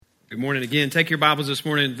Good morning again. Take your Bibles this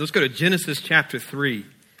morning. Let's go to Genesis chapter 3.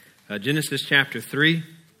 Genesis chapter 3.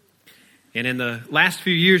 And in the last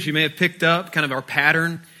few years, you may have picked up kind of our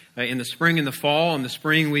pattern in the spring and the fall. In the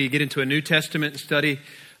spring, we get into a New Testament and study,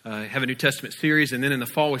 have a New Testament series. And then in the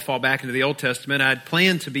fall, we fall back into the Old Testament. I had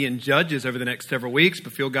planned to be in Judges over the next several weeks,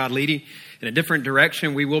 but feel God leading in a different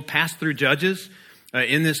direction. We will pass through Judges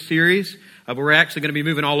in this series. But we're actually going to be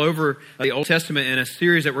moving all over the Old Testament in a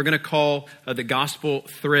series that we're going to call the Gospel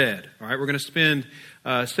Thread. All right, we're going to spend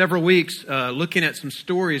several weeks looking at some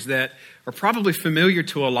stories that are probably familiar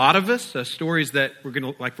to a lot of us. Stories that we're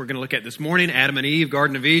going to look at this morning: Adam and Eve,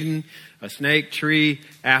 Garden of Eden, a snake, tree,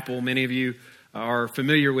 apple. Many of you are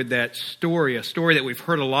familiar with that story. A story that we've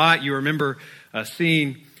heard a lot. You remember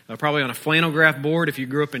seeing probably on a flannel graph board if you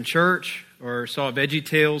grew up in church, or saw a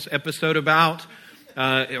VeggieTales episode about.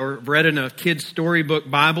 Or read in a kid's storybook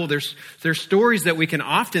Bible. There's stories that we can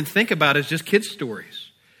often think about as just kids' stories.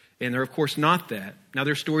 And they're, of course, not that. Now,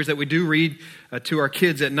 there's stories that we do read to our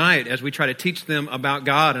kids at night as we try to teach them about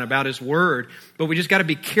God and about His Word. But we just got to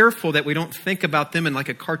be careful that we don't think about them in like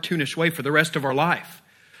a cartoonish way for the rest of our life.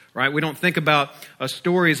 Right? We don't think about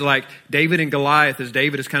stories like David and Goliath, as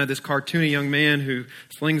David is kind of this cartoony young man who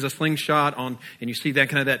slings a slingshot on, and you see that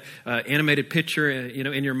kind of that animated picture,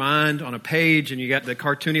 in your mind on a page, and you got the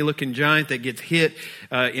cartoony looking giant that gets hit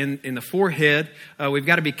in the forehead. We've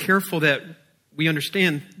got to be careful that we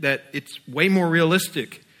understand that it's way more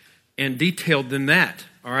realistic and detailed than that.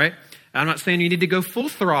 All right. I'm not saying you need to go full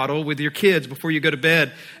throttle with your kids before you go to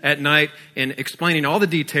bed at night and explaining all the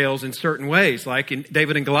details in certain ways, like in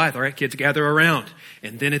David and Goliath. All right, kids, gather around.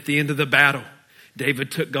 And then at the end of the battle,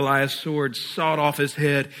 David took Goliath's sword, sawed off his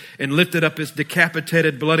head, and lifted up his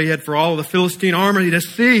decapitated, bloody head for all of the Philistine army to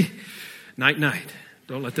see. Night, night.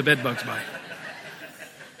 Don't let the bed bugs bite.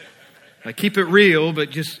 Keep it real,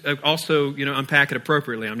 but just also, unpack it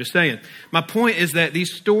appropriately. I'm just saying. My point is that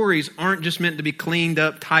these stories aren't just meant to be cleaned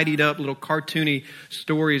up, tidied up, little cartoony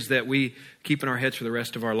stories that we keep in our heads for the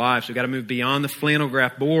rest of our lives. We've got to move beyond the flannel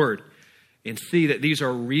graph board and see that these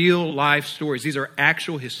are real life stories. These are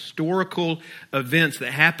actual historical events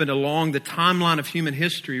that happened along the timeline of human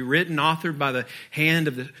history, written, authored by the hand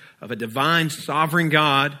of a divine, sovereign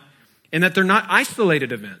God. And that they're not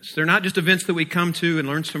isolated events. They're not just events that we come to and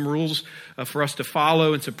learn some rules for us to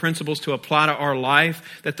follow and some principles to apply to our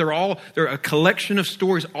life. That they're a collection of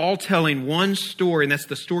stories all telling one story, and that's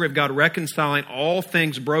the story of God reconciling all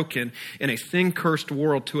things broken in a sin-cursed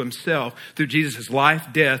world to Himself through Jesus' life,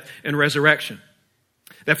 death, and resurrection.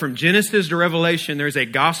 That from Genesis to Revelation, there's a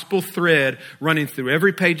gospel thread running through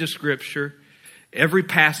every page of Scripture, every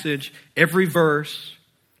passage, every verse,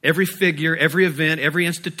 every figure, every event, every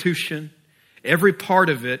institution, every part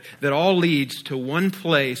of it, that all leads to one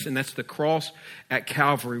place, and that's the cross at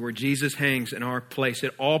Calvary where Jesus hangs in our place.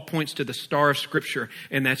 It all points to the star of Scripture,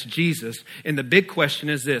 and that's Jesus. And the big question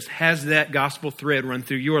is this: has that gospel thread run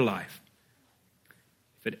through your life?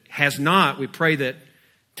 If it has not, we pray that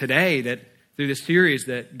today, that through this series,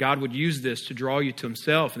 that God would use this to draw you to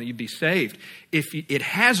Himself and that you'd be saved. If it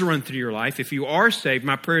has run through your life, if you are saved,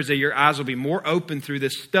 my prayer is that your eyes will be more open through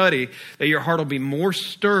this study, that your heart will be more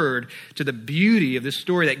stirred to the beauty of this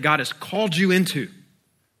story that God has called you into.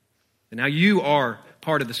 And now you are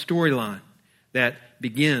part of the storyline that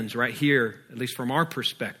begins right here, at least from our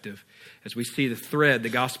perspective, as we see the thread, the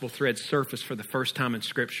gospel thread, surface for the first time in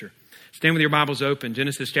Scripture. Stand with your Bibles open,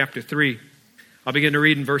 Genesis chapter 3. I'll begin to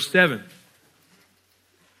read in verse 7.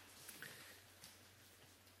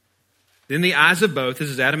 Then the eyes of both, this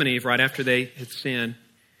is Adam and Eve right after they had sinned,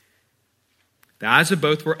 the eyes of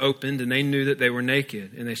both were opened, and they knew that they were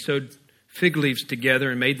naked. And they sewed fig leaves together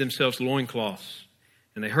and made themselves loincloths.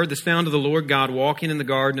 And they heard the sound of the Lord God walking in the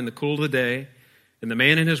garden in the cool of the day. And the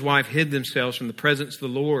man and his wife hid themselves from the presence of the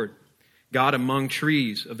Lord God among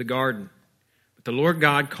trees of the garden. But the Lord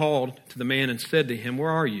God called to the man and said to him,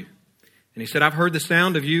 "Where are you?" And he said, "I've heard the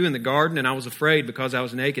sound of you in the garden, and I was afraid because I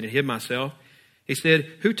was naked and hid myself." He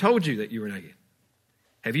said, "Who told you that you were naked?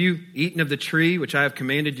 Have you eaten of the tree which I have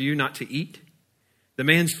commanded you not to eat?" The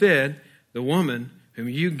man said, "The woman whom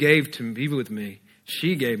you gave to be with me,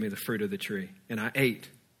 she gave me the fruit of the tree, and I ate."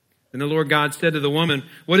 Then the Lord God said to the woman,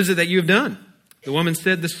 "What is it that you have done?" The woman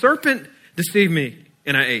said, "The serpent deceived me,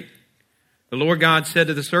 and I ate." The Lord God said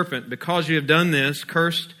to the serpent, "Because you have done this,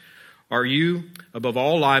 cursed are you above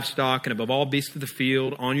all livestock and above all beasts of the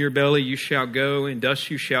field. On your belly you shall go, and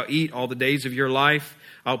dust you shall eat all the days of your life.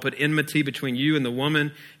 I'll put enmity between you and the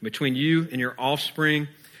woman, between you and your offspring."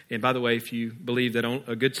 And by the way, if you believe that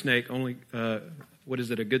a good snake only, a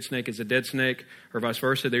good snake is a dead snake, or vice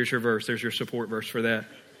versa, there's your verse. There's your support verse for that.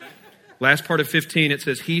 Last part of 15, it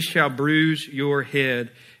says, "He shall bruise your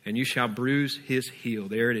head, and you shall bruise his heel.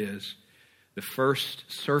 There it is. The first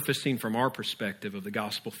surfacing from our perspective of the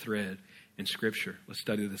gospel thread in Scripture. Let's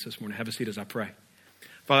study this morning. Have a seat as I pray.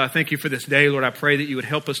 Father, I thank you for this day. Lord, I pray that you would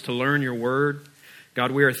help us to learn your word.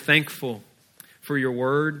 God, we are thankful for your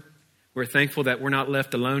word. We're thankful that we're not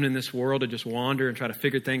left alone in this world to just wander and try to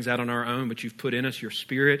figure things out on our own, but you've put in us your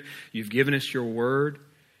spirit. You've given us your word.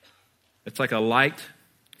 It's like a light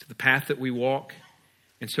to the path that we walk.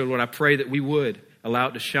 And so, Lord, I pray that we would allow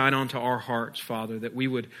it to shine onto our hearts, Father, that we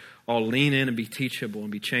would all lean in and be teachable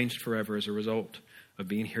and be changed forever as a result of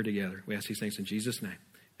being here together. We ask these things in Jesus' name.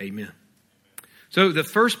 Amen. So the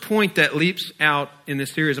first point that leaps out in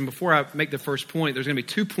this series, and before I make the first point, there's going to be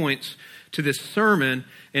 2 points to this sermon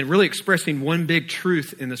and really expressing one big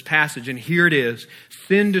truth in this passage. And here it is.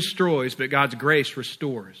 Sin destroys, but God's grace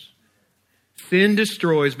restores. Sin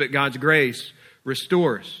destroys, but God's grace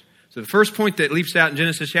restores. So the first point that leaps out in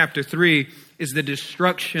Genesis chapter 3 is the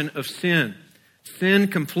destruction of sin. Sin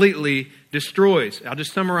completely destroys. I'll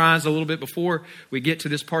just summarize a little bit before we get to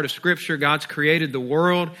this part of Scripture. God's created the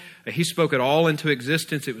world. He spoke it all into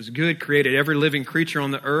existence. It was good. Created every living creature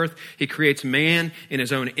on the earth. He creates man in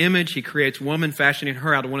his own image. He creates woman, fashioning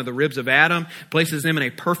her out of one of the ribs of Adam. Places them in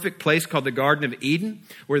a perfect place called the Garden of Eden,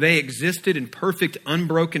 where they existed in perfect,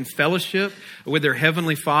 unbroken fellowship with their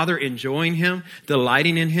heavenly Father, enjoying him,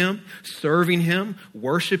 delighting in him, serving him,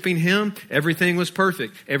 worshiping him. Everything was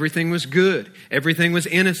perfect. Everything was good. Everything was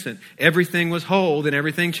innocent. Everything was whole. Then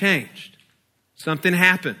everything changed. Something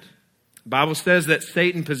happened. The Bible says that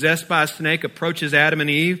Satan, possessed by a snake, approaches Adam and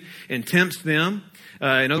Eve and tempts them.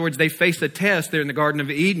 In other words, they face a test there in the Garden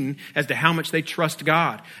of Eden as to how much they trust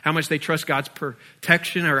God, how much they trust God's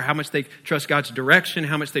protection, or how much they trust God's direction,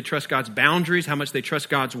 how much they trust God's boundaries, how much they trust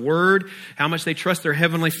God's word, how much they trust their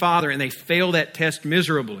heavenly Father, and they fail that test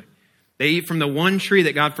miserably. They eat from the one tree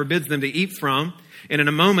that God forbids them to eat from, and in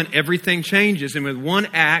a moment, everything changes, and with one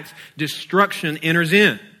act, destruction enters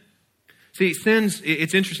in. See,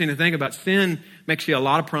 it's interesting to think about. Sin makes you a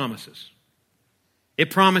lot of promises. It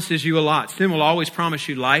promises you a lot. Sin will always promise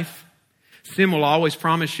you life. Sin will always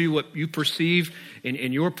promise you what you perceive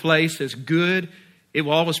in your place as good. It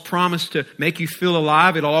will always promise to make you feel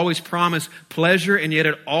alive. It'll always promise pleasure, and yet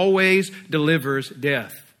it always delivers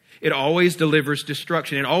death. It always delivers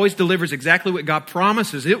destruction. It always delivers exactly what God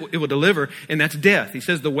promises it will deliver, and that's death. He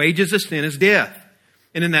says the wages of sin is death.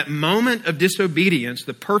 And in that moment of disobedience,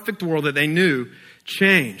 the perfect world that they knew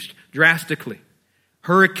changed drastically.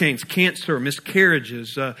 Hurricanes, cancer,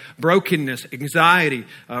 miscarriages, brokenness, anxiety,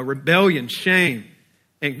 rebellion, shame,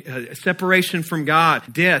 and separation from God,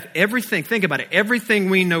 death, everything. Think about it. Everything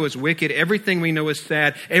we know is wicked. Everything we know is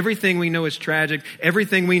sad. Everything we know is tragic.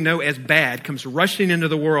 Everything we know as bad comes rushing into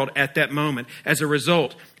the world at that moment as a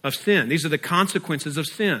result of sin. These are the consequences of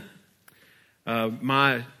sin.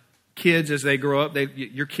 My kids, as they grow up,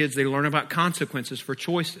 your kids, they learn about consequences for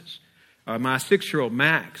choices. My 6-year-old,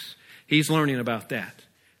 Max, he's learning about that.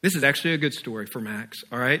 This is actually a good story for Max,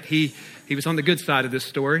 all right? He was on the good side of this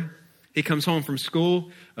story. He comes home from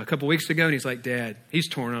school a couple weeks ago, and he's like, Dad, he's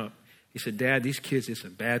torn up. He said, Dad, these kids did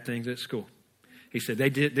some bad things at school. He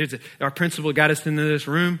said, our principal got us into this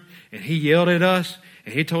room, and he yelled at us,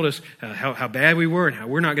 and he told us how bad we were and how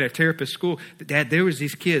we're not going to tear up his school. Dad, there was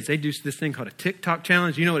these kids. They do this thing called a TikTok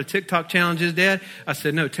challenge. You know what a TikTok challenge is, Dad? I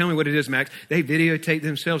said, no, tell me what it is, Max. They videotape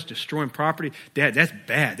themselves destroying property. Dad, that's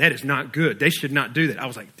bad. That is not good. They should not do that. I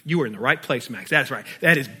was like, you were in the right place, Max. That's right.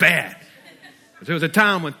 That is bad. There was a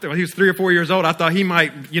time when he was 3 or 4 years old, I thought he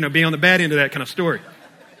might, be on the bad end of that kind of story.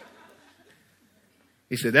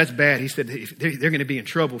 He said, that's bad. He said, they're going to be in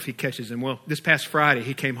trouble if he catches them. Well, this past Friday,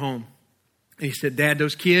 he came home and he said, Dad,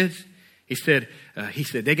 those kids, he said,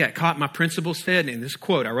 they got caught. My principal said, and this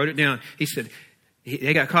quote, I wrote it down. He said,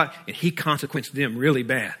 they got caught and he consequenced them really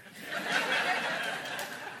bad.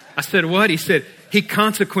 I said, what? He said, he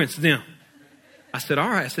consequenced them. I said, all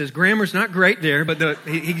right. I said, his grammar's not great there, but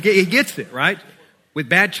he gets it, right? With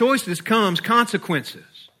bad choices comes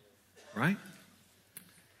consequences, right?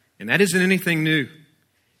 And that isn't anything new.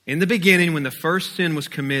 In the beginning, when the first sin was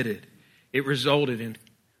committed, it resulted in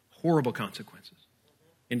horrible consequences,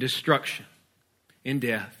 in destruction, in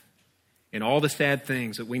death, in all the sad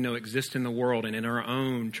things that we know exist in the world and in our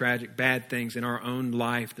own tragic bad things in our own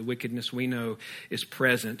life. The wickedness we know is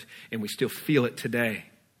present, and we still feel it today.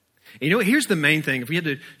 And here's the main thing. If we had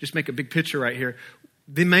to just make a big picture right here,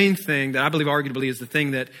 the main thing that I believe arguably is the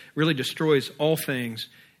thing that really destroys all things,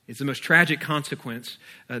 it's the most tragic consequence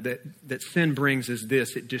that sin brings is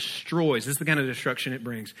this. It destroys. This is the kind of destruction it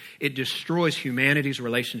brings. It destroys humanity's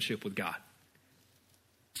relationship with God.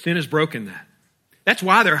 Sin has broken that. That's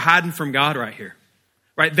why they're hiding from God right here.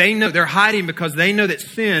 right? They know, they're hiding because they know that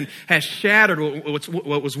sin has shattered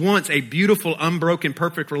what was once a beautiful, unbroken,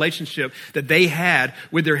 perfect relationship that they had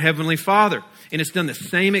with their Heavenly Father. And it's done the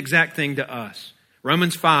same exact thing to us.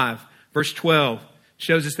 Romans 5, verse 12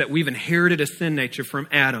 shows us that we've inherited a sin nature from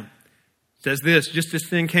Adam. It says this, just as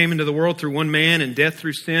sin came into the world through one man and death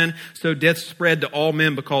through sin, so death spread to all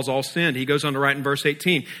men because all sinned. He goes on to write in verse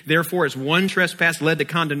 18, therefore as one trespass led to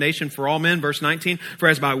condemnation for all men, verse 19, for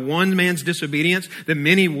as by one man's disobedience, the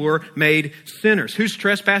many were made sinners. Whose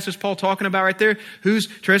trespass is Paul talking about right there? Whose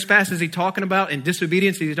trespass is he talking about in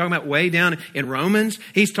disobedience? Is he talking about way down in Romans?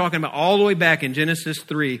 He's talking about all the way back in Genesis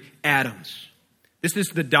 3, Adam's. This is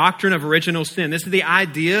the doctrine of original sin. This is the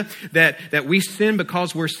idea that we sin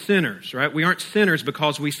because we're sinners, right? We aren't sinners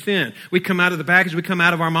because we sin. We come out of the package, we come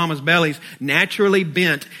out of our mama's bellies, naturally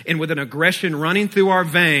bent and with an aggression running through our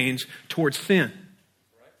veins towards sin.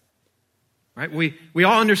 Right? We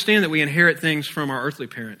all understand that we inherit things from our earthly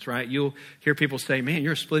parents, right? You'll hear people say, man,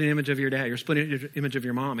 you're a splitting image of your dad. You're a splitting image of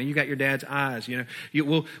your mom. And you got your dad's eyes.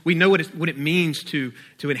 We know what it means to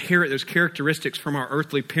inherit those characteristics from our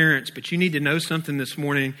earthly parents. But you need to know something this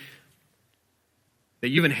morning, that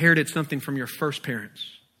you've inherited something from your first parents.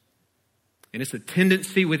 And it's a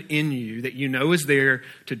tendency within you that you know is there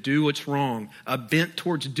to do what's wrong, a bent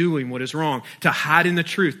towards doing what is wrong, to hide in the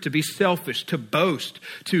truth, to be selfish, to boast,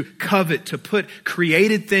 to covet, to put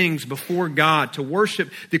created things before God, to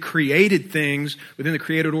worship the created things within the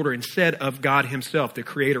created order instead of God himself, the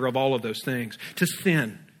creator of all of those things, to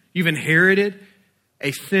sin. You've inherited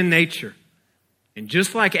a sin nature. And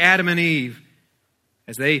just like Adam and Eve,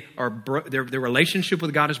 as they are their relationship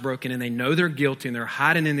with God is broken and they know they're guilty and they're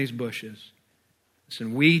hiding in these bushes,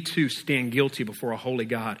 and we too stand guilty before a holy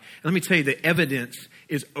God. And let me tell you, the evidence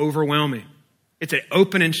is overwhelming. It's an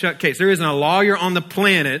open and shut case. There isn't a lawyer on the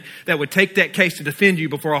planet that would take that case to defend you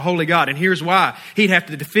before a holy God. And here's why. He'd have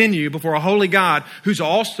to defend you before a holy God who's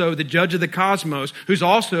also the judge of the cosmos, who's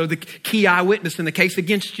also the key eyewitness in the case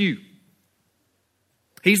against you.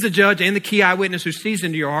 He's the judge and the key eyewitness who sees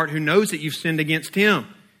into your heart, who knows that you've sinned against him.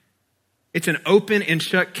 It's an open and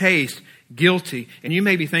shut case. Guilty. And you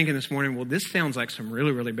may be thinking this morning, well, this sounds like some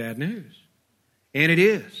really, really bad news. And it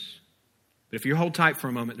is. But if you hold tight for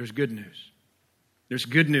a moment, there's good news. There's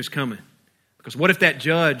good news coming. Because what if that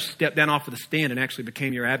judge stepped down off of the stand and actually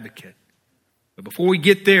became your advocate? But before we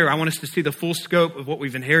get there, I want us to see the full scope of what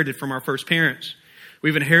we've inherited from our first parents.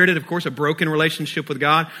 We've inherited, of course, a broken relationship with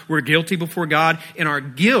God. We're guilty before God. And our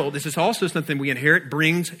guilt, this is also something we inherit,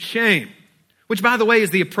 brings shame. Which, by the way,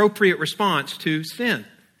 is the appropriate response to sin.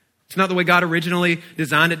 It's not the way God originally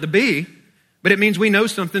designed it to be, but it means we know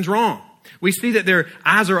something's wrong. We see that their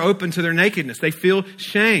eyes are open to their nakedness. They feel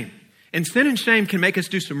shame. And sin and shame can make us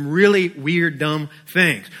do some really weird, dumb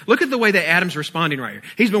things. Look at the way that Adam's responding right here.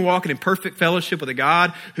 He's been walking in perfect fellowship with a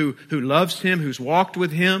God who loves him, who's walked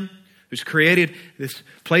with him, who's created this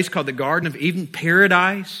place called the Garden of Eden,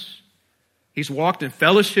 paradise. He's walked in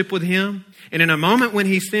fellowship with him. And in a moment when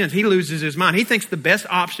he sins, he loses his mind. He thinks the best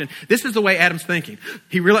option, this is the way Adam's thinking.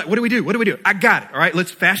 He realized, what do we do? What do we do? I got it. All right,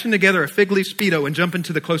 let's fashion together a fig leaf Speedo and jump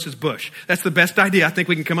into the closest bush. That's the best idea I think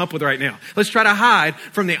we can come up with right now. Let's try to hide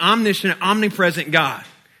from the omniscient, omnipresent God.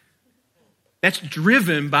 That's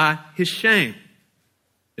driven by his shame.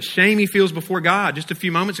 The shame he feels before God. Just a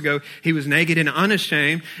few moments ago, he was naked and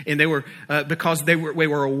unashamed, and they were because they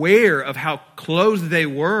were aware of how clothed they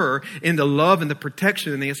were in the love and the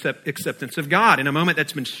protection and the acceptance of God. In a moment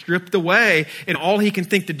that's been stripped away, and all he can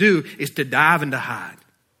think to do is to dive and to hide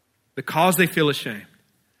because they feel ashamed.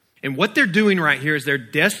 And what they're doing right here is they're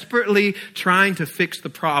desperately trying to fix the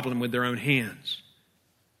problem with their own hands.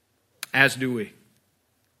 As do we.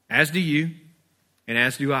 As do you, and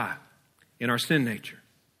as do I, in our sin nature.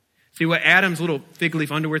 See, what Adam's little fig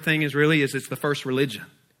leaf underwear thing is really is it's the first religion.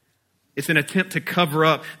 It's an attempt to cover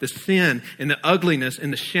up the sin and the ugliness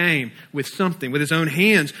and the shame with something, with his own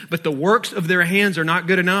hands. But the works of their hands are not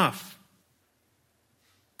good enough.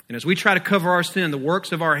 And as we try to cover our sin, the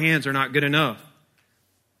works of our hands are not good enough.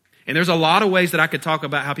 And there's a lot of ways that I could talk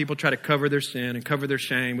about how people try to cover their sin and cover their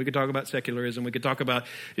shame. We could talk about secularism. We could talk about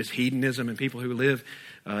just hedonism and people who live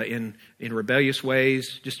in rebellious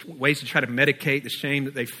ways, just ways to try to medicate the shame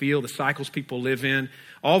that they feel, the cycles people live in,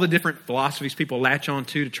 all the different philosophies people latch on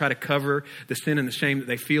to try to cover the sin and the shame that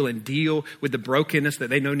they feel and deal with the brokenness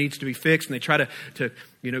that they know needs to be fixed. And they try to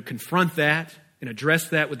confront that and address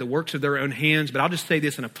that with the works of their own hands. But I'll just say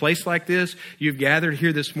this, in a place like this, you've gathered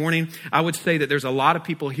here this morning, I would say that there's a lot of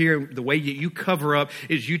people here, the way you cover up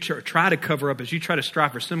is you try to cover up, as you try to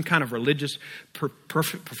strive for some kind of religious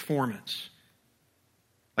perfect performance.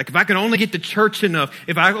 Like if I could only get to church enough,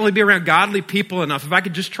 if I could only be around godly people enough, if I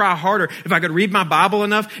could just try harder, if I could read my Bible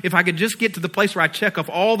enough, if I could just get to the place where I check off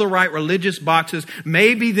all the right religious boxes,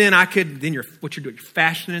 maybe then what you're doing, you're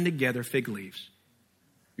fashioning together fig leaves.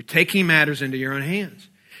 You're taking matters into your own hands.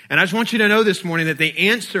 And I just want you to know this morning that the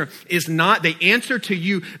answer is not the answer to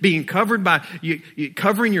you being covered by you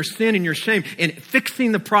covering your sin and your shame and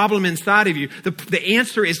fixing the problem inside of you. The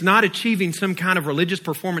answer is not achieving some kind of religious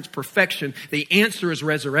performance perfection. The answer is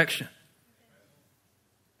resurrection.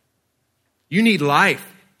 You need life.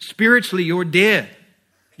 Spiritually, you're dead.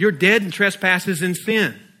 You're dead in trespasses and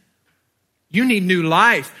sin. You need new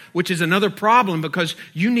life, which is another problem because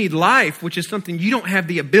you need life, which is something you don't have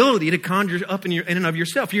the ability to conjure up in and of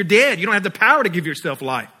yourself. You're dead. You don't have the power to give yourself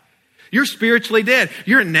life. You're spiritually dead.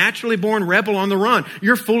 You're a naturally born rebel on the run.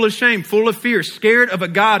 You're full of shame, full of fear, scared of a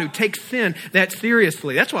God who takes sin that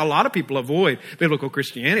seriously. That's why a lot of people avoid biblical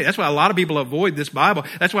Christianity. That's why a lot of people avoid this Bible.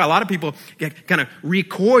 That's why a lot of people kind of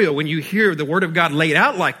recoil when you hear the Word of God laid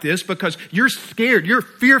out like this, because you're scared, you're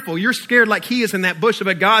fearful, you're scared like he is in that bush of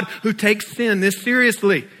a God who takes sin this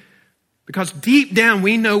seriously. Because deep down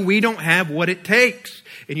we know we don't have what it takes.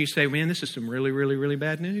 And you say, man, this is some really, really, really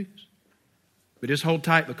bad news. But just hold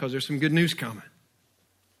tight because there's some good news coming.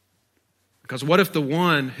 Because what if the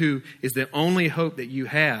one who is the only hope that you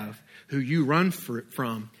have, who you run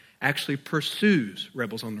from, actually pursues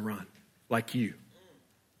rebels on the run like you?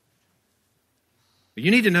 But you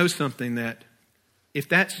need to know something, that if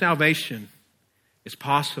that salvation is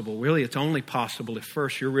possible, really it's only possible if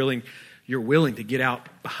first you're willing to get out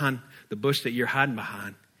behind the bush that you're hiding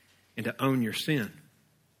behind and to own your sin.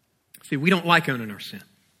 See, we don't like owning our sin.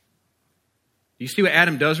 You see what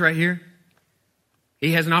Adam does right here?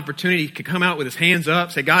 He has an opportunity to come out with his hands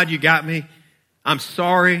up, say, God, you got me. I'm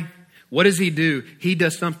sorry. What does he do? He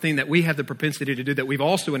does something that we have the propensity to do that we've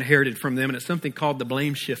also inherited from them, and it's something called the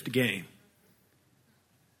blame shift game.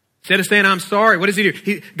 Instead of saying, I'm sorry, what does he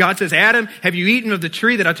do? God says, Adam, have you eaten of the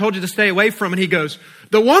tree that I told you to stay away from? And he goes,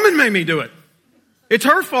 the woman made me do it. It's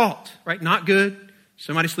her fault, right? Not good.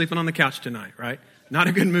 Somebody sleeping on the couch tonight, right? Not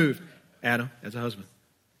a good move, Adam, as a husband.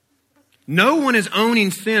 No one is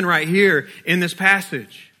owning sin right here in this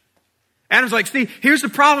passage. Adam's like, see, here's the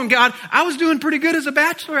problem, God. I was doing pretty good as a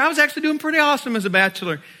bachelor. I was actually doing pretty awesome as a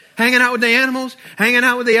bachelor. Hanging out with the animals, hanging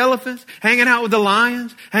out with the elephants, hanging out with the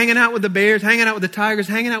lions, hanging out with the bears, hanging out with the tigers,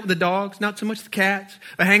 hanging out with the dogs. Not so much the cats,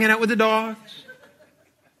 but hanging out with the dogs.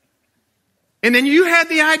 And then you had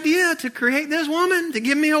the idea to create this woman, to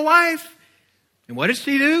give me a wife. And what did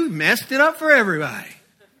she do? Messed it up for everybody.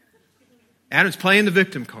 Adam's playing the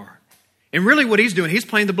victim card. And really what he's doing, he's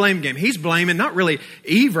playing the blame game. He's blaming not really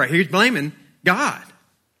Eve right here, he's blaming God.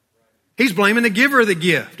 He's blaming the giver of the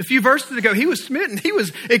gift. A few verses ago, he was smitten. He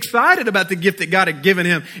was excited about the gift that God had given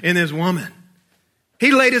him in this woman.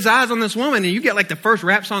 He laid his eyes on this woman, and you get like the first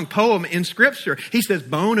rap song poem in Scripture. He says,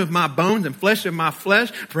 bone of my bones and flesh of my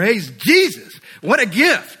flesh. Praise Jesus. What a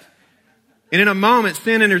gift. And in a moment,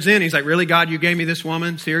 sin enters in. He's like, really, God, you gave me this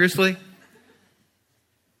woman? Seriously?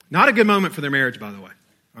 Not a good moment for their marriage, by the way.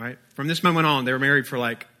 All right. From this moment on, they were married for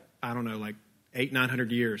like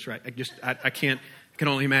 800-900 years, right? I can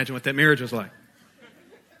only imagine what that marriage was like.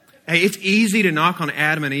 Hey, it's easy to knock on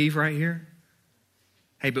Adam and Eve right here.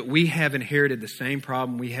 Hey, but we have inherited the same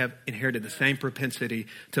problem. We have inherited the same propensity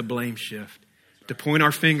to blame shift, to point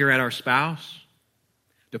our finger at our spouse,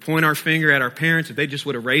 to point our finger at our parents. If they just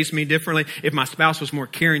would have raised me differently, if my spouse was more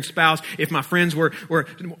caring spouse, if my friends were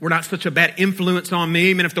not such a bad influence on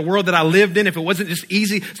me, and if the world that I lived in, if it wasn't just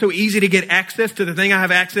so easy to get access to the thing I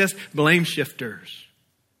have access, blame shifters.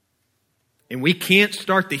 And we can't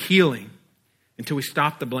start the healing until we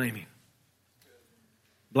stop the blaming.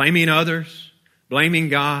 Blaming others, blaming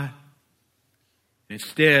God.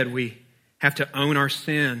 Instead, we have to own our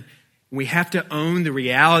sin. We have to own the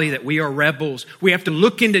reality that we are rebels. We have to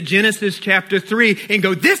look into Genesis chapter 3 and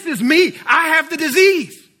go, this is me. I have the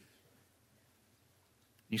disease.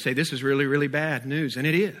 You say, this is really, really bad news. And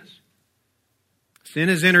it is. Sin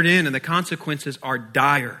has entered in and the consequences are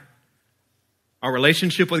dire. Our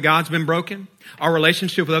relationship with God's been broken. Our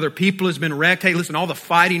relationship with other people has been wrecked. Hey, listen, all the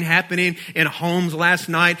fighting happening in homes last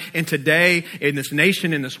night and today in this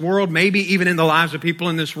nation, in this world, maybe even in the lives of people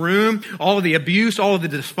in this room, all of the abuse, all of the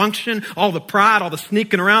dysfunction, all the pride, all the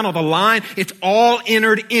sneaking around, all the lying, it's all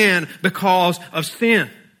entered in because of sin.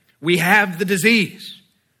 We have the disease.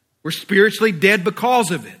 We're spiritually dead because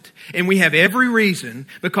of it. And we have every reason,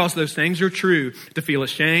 because those things are true, to feel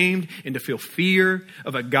ashamed and to feel fear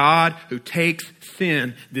of a God who takes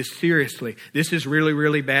sin this seriously. This is really,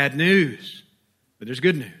 really bad news. But there's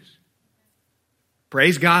good news.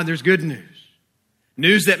 Praise God, there's good news.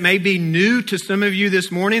 News that may be new to some of you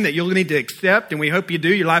this morning that you'll need to accept, and we hope you do.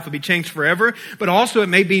 Your life will be changed forever. But also it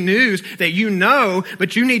may be news that you know,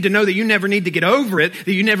 but you need to know that you never need to get over it,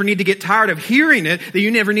 that you never need to get tired of hearing it, that you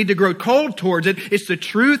never need to grow cold towards it. It's the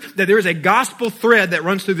truth that there is a gospel thread that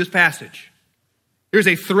runs through this passage. There's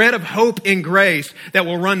a thread of hope and grace that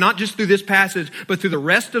will run not just through this passage, but through the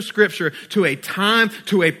rest of Scripture to a time,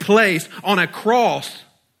 to a place on a cross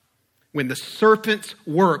when the serpent's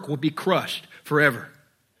work will be crushed forever.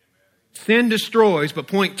 Sin destroys, but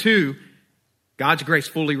point two, God's grace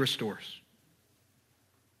fully restores.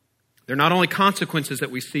 There are not only consequences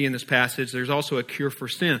that we see in this passage, there's also a cure for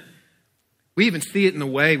sin. We even see it in the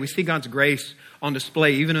way, we see God's grace on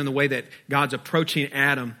display, even in the way that God's approaching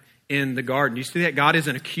Adam in the garden. You see that God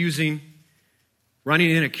isn't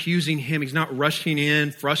running in, accusing him. He's not rushing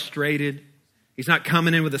in, frustrated. He's not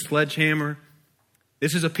coming in with a sledgehammer.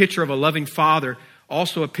 This is a picture of a loving father.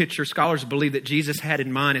 Also a picture, scholars believe, that Jesus had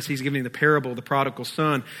in mind as he's giving the parable of the prodigal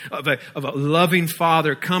son, of a loving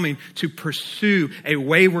father coming to pursue a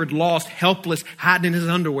wayward, lost, helpless, hiding in his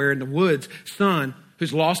underwear in the woods son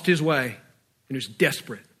who's lost his way and who's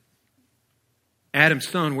desperate. Adam's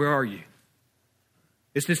son, where are you?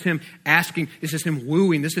 This is him asking, this is him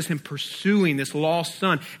wooing, this is him pursuing this lost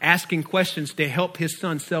son, asking questions to help his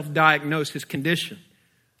son self-diagnose his condition.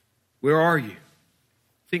 Where are you?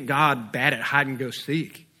 Think God bad at hide and go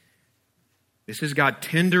seek. This is God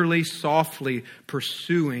tenderly, softly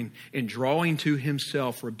pursuing and drawing to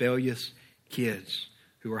himself rebellious kids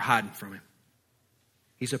who are hiding from him.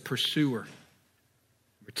 He's a pursuer.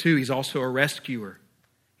 Number two, he's also a rescuer.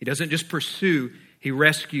 He doesn't just pursue, he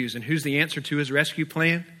rescues. And who's the answer to his rescue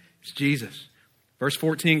plan? It's Jesus. Verse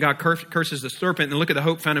 14, God curses the serpent. And look at the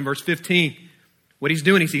hope found in verse 15. What he's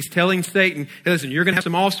doing is he's telling Satan, hey, listen, you're going to have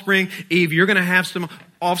some offspring. Eve, you're going to have some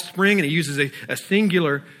offspring. And he uses a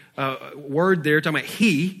singular word there, talking about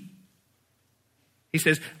he. He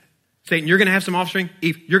says, Satan, you're going to have some offspring.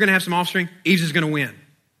 Eve, you're going to have some offspring. Eve's is going to win.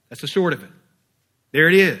 That's the short of it. There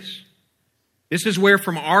it is. This is where,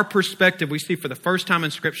 from our perspective, we see for the first time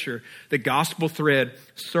in Scripture, the gospel thread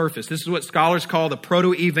surface. This is what scholars call the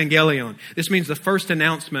proto-evangelion. This means the first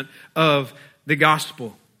announcement of the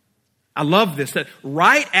gospel. I love this, that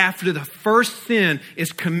right after the first sin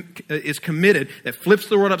is committed, that flips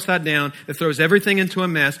the world upside down, that throws everything into a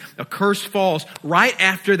mess, a curse falls, right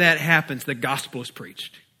after that happens, the gospel is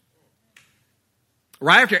preached.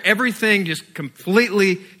 Right after everything just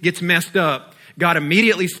completely gets messed up, God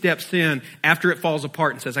immediately steps in after it falls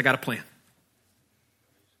apart and says, I got a plan.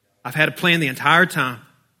 I've had a plan the entire time.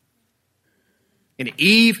 And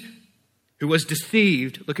Eve, who was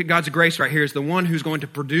deceived, look at God's grace right here, is the one who's going to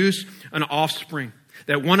produce an offspring.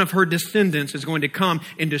 That one of her descendants is going to come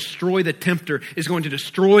and destroy the tempter, is going to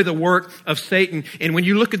destroy the work of Satan. And when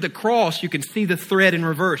you look at the cross, you can see the thread in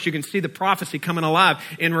reverse. You can see the prophecy coming alive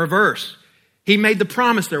in reverse. He made the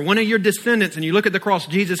promise there, one of your descendants, and you look at the cross,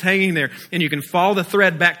 Jesus hanging there, and you can follow the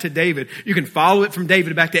thread back to David. You can follow it from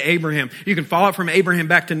David back to Abraham. You can follow it from Abraham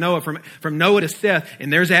back to Noah, from Noah to Seth,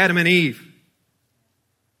 and there's Adam and Eve.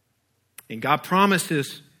 And God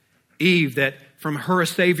promises Eve that from her a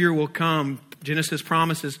Savior will come. Genesis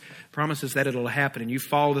promises that it'll happen. And you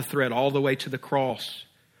follow the thread all the way to the cross,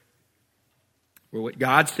 where what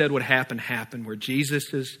God said would happen, happened. Where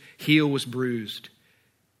Jesus' heel was bruised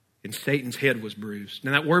and Satan's head was bruised.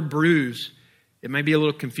 Now that word bruise, it may be a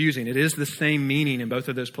little confusing. It is the same meaning in both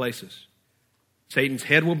of those places. Satan's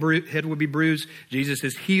head will be bruised.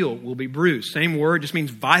 Jesus' heel will be bruised. Same word, just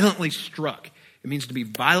means violently struck. It means to be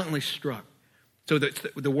violently struck. So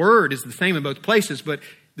the word is the same in both places, but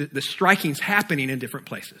the striking's happening in different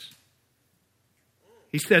places.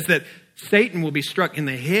 He says that Satan will be struck in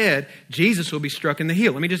the head, Jesus will be struck in the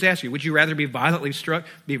heel. Let me just ask you, would you rather be violently struck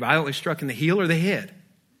in the heel or the head?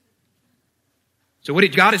 So what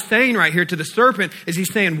God is saying right here to the serpent is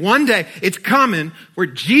he's saying one day it's coming where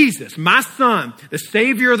Jesus, my son, the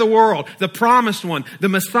Savior of the world, the promised one, the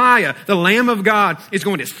Messiah, the Lamb of God, is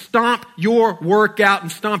going to stomp your work out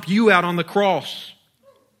and stomp you out on the cross.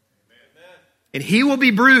 And he will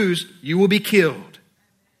be bruised, you will be killed.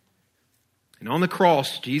 And on the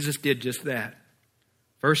cross, Jesus did just that.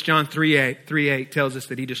 1 John 3:8 tells us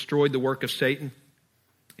that he destroyed the work of Satan.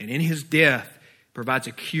 And in his death provides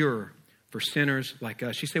a cure for sinners like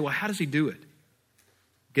us. You say, well, how does he do it?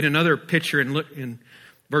 Get another picture and look in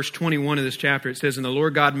verse 21 of this chapter. It says, and the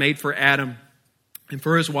Lord God made for Adam and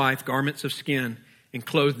for his wife garments of skin and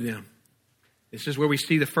clothed them. This is where we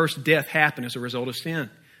see the first death happen as a result of sin.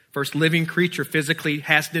 First living creature physically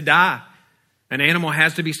has to die. An animal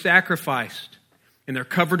has to be sacrificed. And they're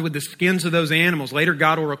covered with the skins of those animals. Later,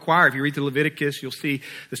 God will require, if you read the Leviticus, you'll see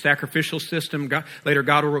the sacrificial system. Later,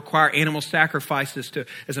 God will require animal sacrifices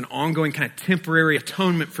as an ongoing kind of temporary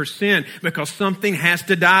atonement for sin, because something has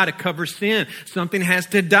to die to cover sin. Something has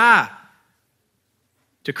to die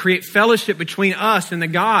to create fellowship between us and the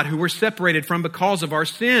God who we're separated from because of our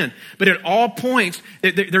sin. But at all points,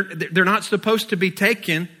 they're not supposed to be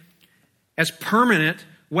taken as permanent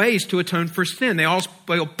ways to atone for sin. They all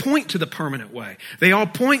point to the permanent way. They all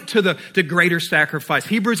point to the greater sacrifice.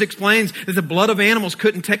 Hebrews explains that the blood of animals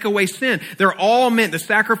couldn't take away sin. They're all meant, the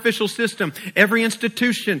sacrificial system, every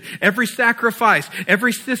institution, every sacrifice,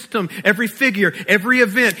 every system, every figure, every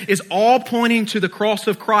event is all pointing to the cross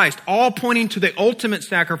of Christ, all pointing to the ultimate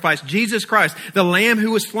sacrifice, Jesus Christ, the Lamb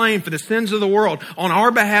who was slain for the sins of the world on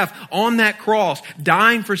our behalf on that cross,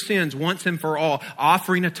 dying for sins once and for all,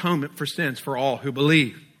 offering atonement for sins for all who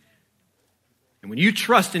believe. And when you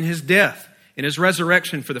trust in His death and His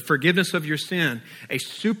resurrection for the forgiveness of your sin, a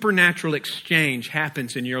supernatural exchange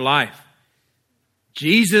happens in your life.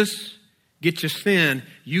 Jesus gets your sin,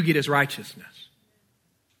 you get His righteousness.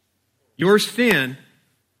 Your sin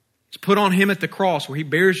is put on Him at the cross where He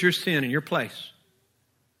bears your sin in your place.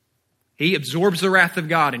 He absorbs the wrath of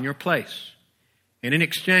God in your place. And in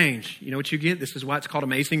exchange, you know what you get? This is why it's called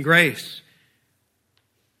amazing grace.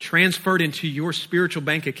 Transferred into your spiritual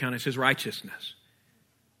bank account is His righteousness.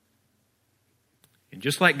 And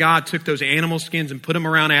just like God took those animal skins and put them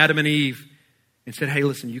around Adam and Eve and said, hey,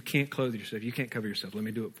 listen, you can't clothe yourself. You can't cover yourself. Let me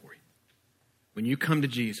do it for you. When you come to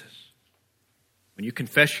Jesus, when you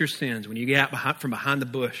confess your sins, when you get out from behind the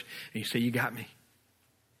bush and you say, you got me.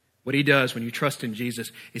 What He does when you trust in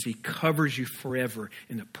Jesus is He covers you forever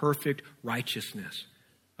in the perfect righteousness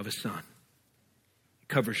of His Son. He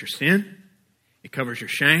covers your sin. It covers your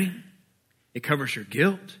shame. It covers your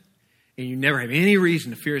guilt. And you never have any reason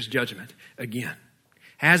to fear His judgment again.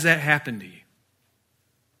 Has that happened to you?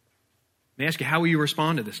 Let me ask you, how will you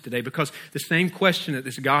respond to this today? Because the same question that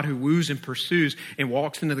this God who woos and pursues and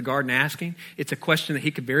walks into the garden asking, it's a question that He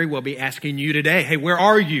could very well be asking you today. Hey, where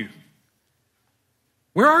are you?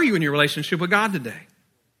 Where are you in your relationship with God today?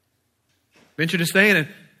 Venture to say, in a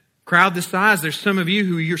crowd this size, there's some of you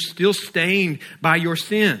who you're still stained by your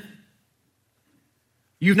sin.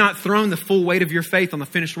 You've not thrown the full weight of your faith on the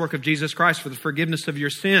finished work of Jesus Christ for the forgiveness of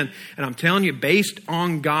your sin. And I'm telling you, based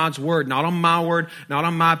on God's word, not on my word, not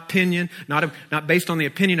on my opinion, not based on the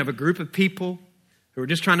opinion of a group of people who are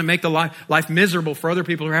just trying to make the life miserable for other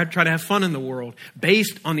people who are trying to have fun in the world.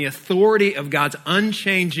 Based on the authority of God's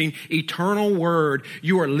unchanging, eternal word,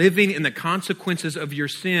 you are living in the consequences of your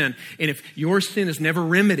sin. And if your sin is never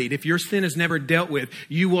remedied, if your sin is never dealt with,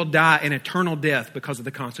 you will die an eternal death because of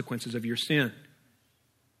the consequences of your sin.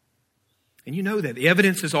 And you know that. The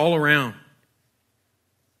evidence is all around.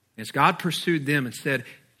 As God pursued them and said,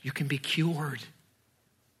 you can be cured.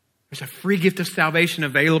 There's a free gift of salvation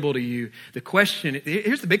available to you. The question,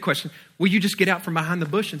 here's the big question. Will you just get out from behind the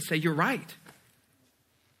bush and say, you're right?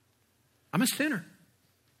 I'm a sinner.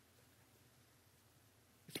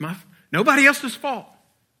 It's nobody else's fault.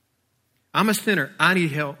 I'm a sinner. I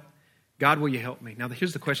need help. God, will you help me? Now,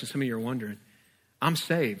 here's the question some of you are wondering. I'm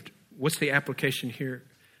saved. What's the application here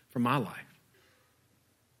for my life?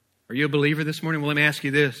 Are you a believer this morning? Well, let me ask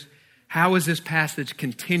you this. How is this passage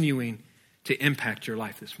continuing to impact your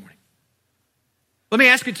life this morning? Let me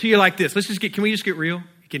ask it to you like this. Can we just get real?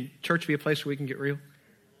 Can church be a place where we can get real?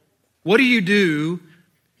 What do you do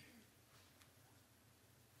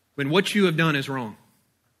when what you have done is wrong?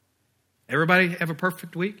 Everybody have a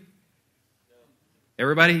perfect week?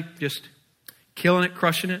 Everybody just killing it,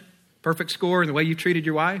 crushing it? Perfect score in the way you treated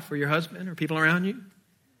your wife or your husband or people around you?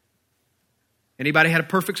 Anybody had a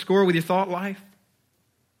perfect score with your thought life?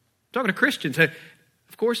 I'm talking to Christians. Of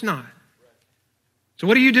course not. So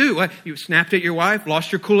what do? You snapped at your wife,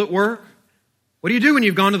 lost your cool at work? What do you do when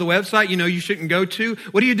you've gone to the website you know you shouldn't go to?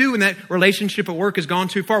 What do you do when that relationship at work has gone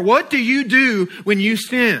too far? What do you do when you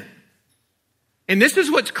sin? And this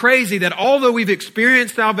is what's crazy, that although we've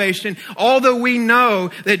experienced salvation, although we know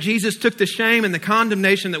that Jesus took the shame and the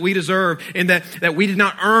condemnation that we deserve and that we did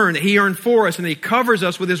not earn, that He earned for us, and that He covers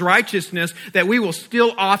us with His righteousness, that we will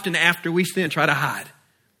still often after we sin try to hide.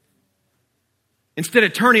 Instead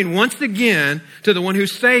of turning once again to the one who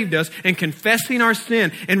saved us and confessing our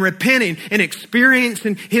sin and repenting and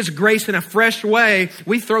experiencing His grace in a fresh way,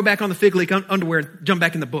 we throw back on the fig leaf underwear and jump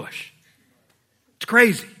back in the bush. It's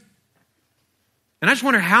crazy. And I just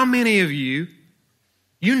wonder how many of you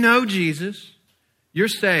know Jesus, you're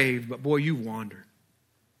saved, but boy, you wander.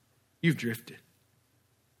 You've drifted.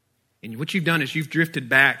 And what you've done is you've drifted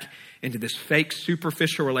back into this fake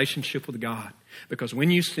superficial relationship with God. Because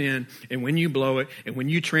when you sin and when you blow it and when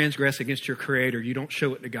you transgress against your Creator, you don't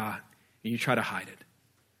show it to God and you try to hide it.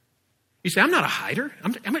 You say, I'm not a hider.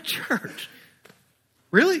 I'm at church.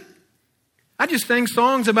 Really? I just sang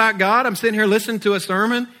songs about God. I'm sitting here listening to a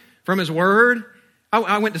sermon from His Word.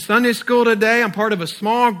 I went to Sunday school today. I'm part of a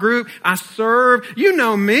small group. I serve. You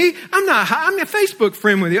know me. I'm a Facebook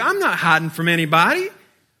friend with you. I'm not hiding from anybody.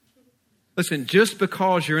 Listen, just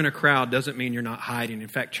because you're in a crowd doesn't mean you're not hiding. In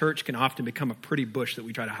fact, church can often become a pretty bush that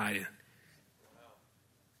we try to hide in.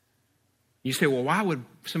 You say, well, why would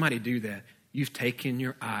somebody do that? You've taken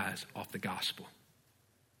your eyes off the gospel.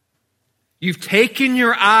 You've taken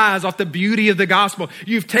your eyes off the beauty of the gospel.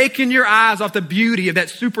 You've taken your eyes off the beauty of that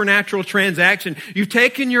supernatural transaction. You've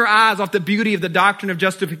taken your eyes off the beauty of the doctrine of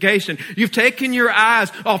justification. You've taken your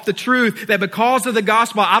eyes off the truth that because of the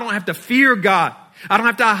gospel, I don't have to fear God. I don't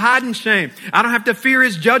have to hide in shame. I don't have to fear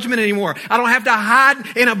His judgment anymore. I don't have to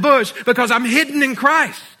hide in a bush because I'm hidden in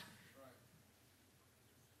Christ.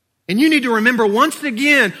 And you need to remember once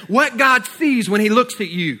again what God sees when He looks at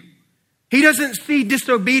you. He doesn't see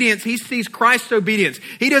disobedience. He sees Christ's obedience.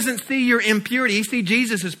 He doesn't see your impurity. He sees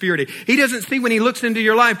Jesus' purity. He doesn't see when He looks into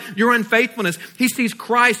your life, your unfaithfulness. He sees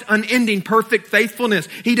Christ's unending, perfect faithfulness.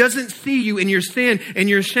 He doesn't see you in your sin and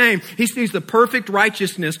your shame. He sees the perfect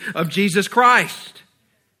righteousness of Jesus Christ.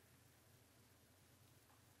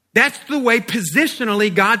 That's the way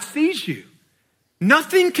positionally God sees you.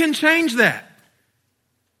 Nothing can change that.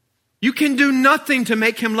 You can do nothing to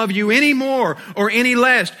make Him love you any more or any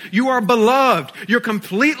less. You are beloved. You're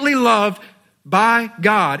completely loved by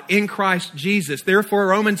God in Christ Jesus. Therefore,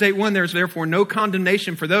 Romans 8:1, there's therefore no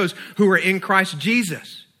condemnation for those who are in Christ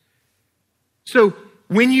Jesus. So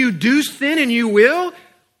when you do sin, and you will,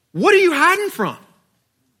 what are you hiding from?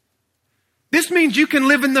 This means you can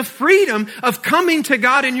live in the freedom of coming to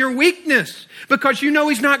God in your weakness because you know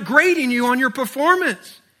He's not grading you on your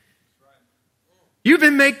performance. You've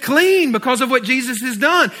been made clean because of what Jesus has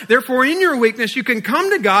done. Therefore, in your weakness, you can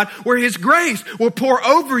come to God where His grace will pour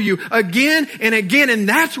over you again and again. And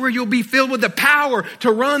that's where you'll be filled with the power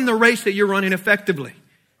to run the race that you're running effectively.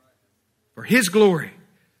 For His glory.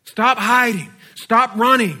 Stop hiding. Stop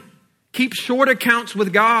running. Keep short accounts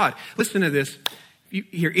with God. Listen to this. You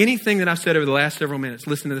hear anything that I've said over the last several minutes,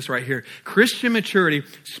 listen to this right here. Christian maturity,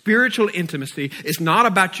 spiritual intimacy is not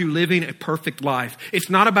about you living a perfect life. It's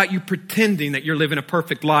not about you pretending that you're living a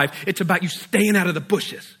perfect life. It's about you staying out of the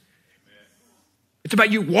bushes. It's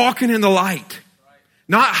about you walking in the light.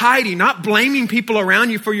 Not hiding, not blaming people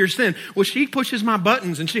around you for your sin. Well, she pushes my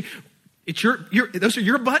buttons and those are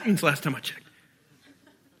your buttons last time I checked.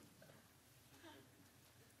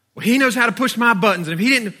 Well, he knows how to push my buttons. And if he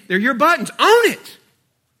didn't, they're your buttons. Own it.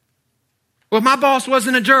 Well, if my boss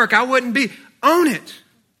wasn't a jerk, I wouldn't be. Own it.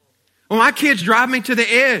 Well, my kids drive me to the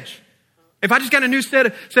edge. If I just got a new set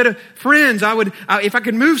of friends, if I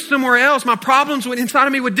could move somewhere else, my problems inside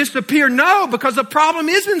of me would disappear. No, because the problem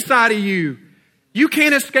is inside of you. You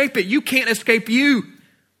can't escape it. You can't escape you.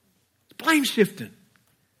 It's blame shifting.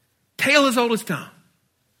 Tale as old as time.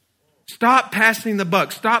 Stop passing the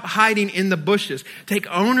buck. Stop hiding in the bushes.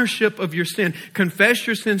 Take ownership of your sin. Confess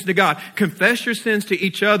your sins to God. Confess your sins to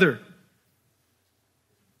each other.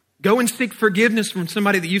 Go and seek forgiveness from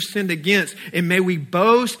somebody that you've sinned against. And may we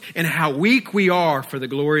boast in how weak we are for the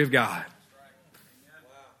glory of God.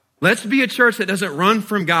 Let's be a church that doesn't run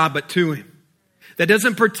from God, but to Him. That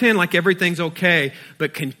doesn't pretend like everything's okay,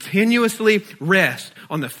 but continuously rest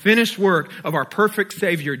on the finished work of our perfect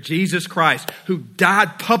Savior, Jesus Christ, who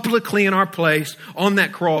died publicly in our place on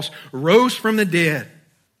that cross, rose from the dead,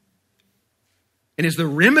 and is the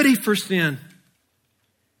remedy for sin.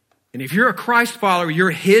 And if you're a Christ follower,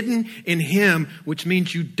 you're hidden in Him, which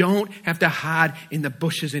means you don't have to hide in the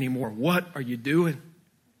bushes anymore. What are you doing?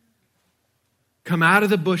 Come out of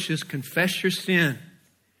the bushes, confess your sin.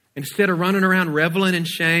 Instead of running around reveling in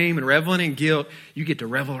shame and reveling in guilt, you get to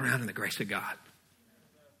revel around in the grace of God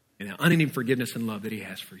and the unending forgiveness and love that He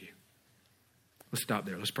has for you. Let's stop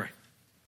there. Let's pray.